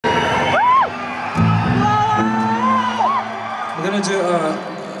going to do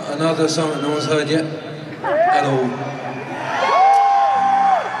another song that no one's heard yet at all.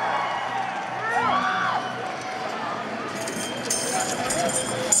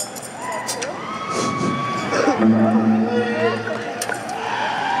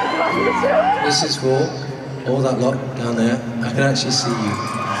 This is for all that lot down there. I can actually see you.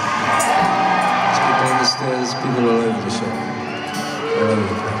 There's people on the stairs, people all over the shop. All over the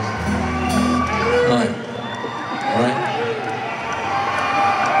place. Hi. Alright?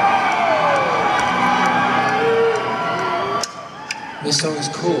 This song is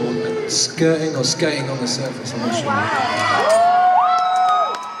called Skirting or Skating on the Surface, I'm not sure.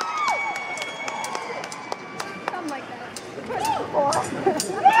 Something like that.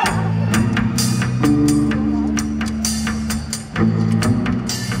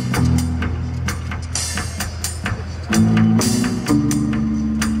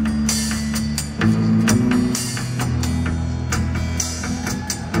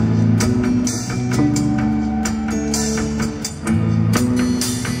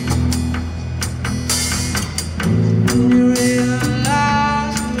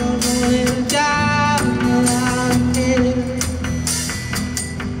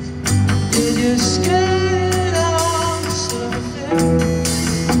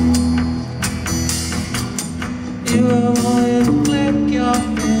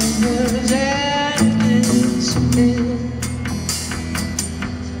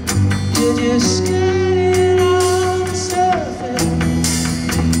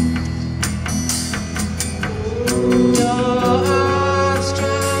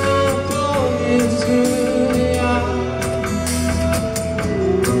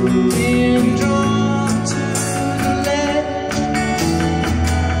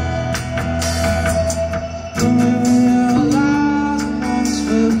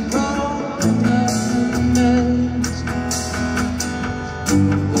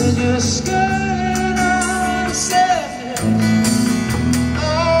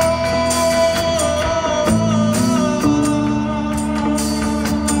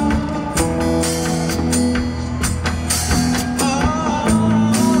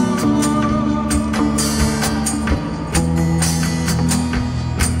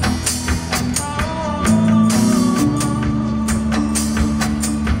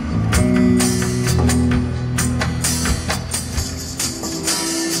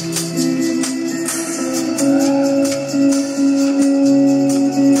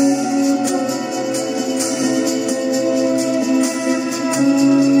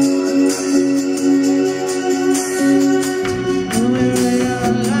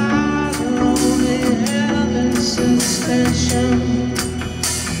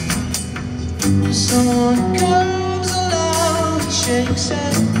 Someone comes along, shakes it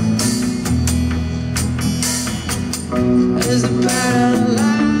as the battle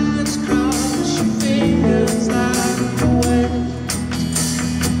lines cross your fingers like the wind.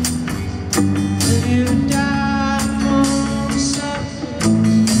 If you die on the surface,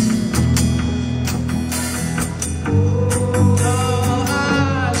 your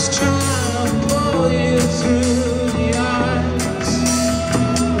eyes trying to pull you through the ice.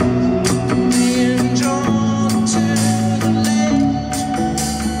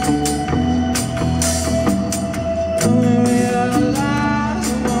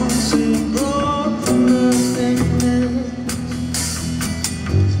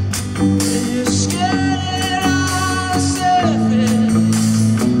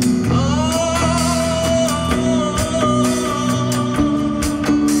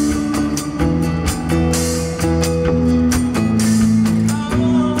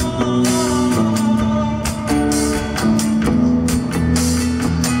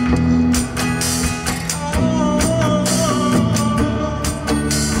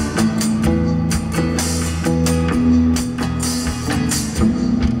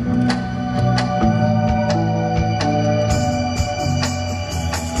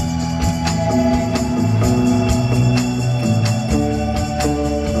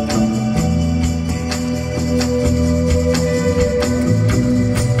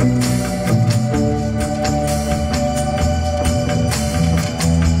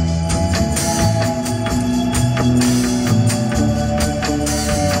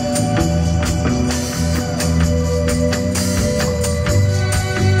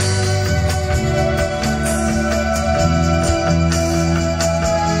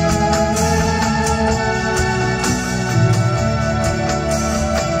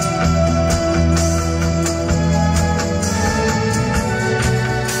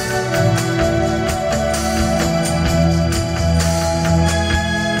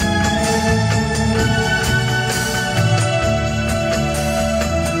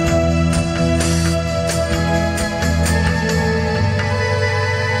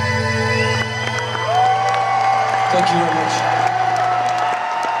 Thank you very much.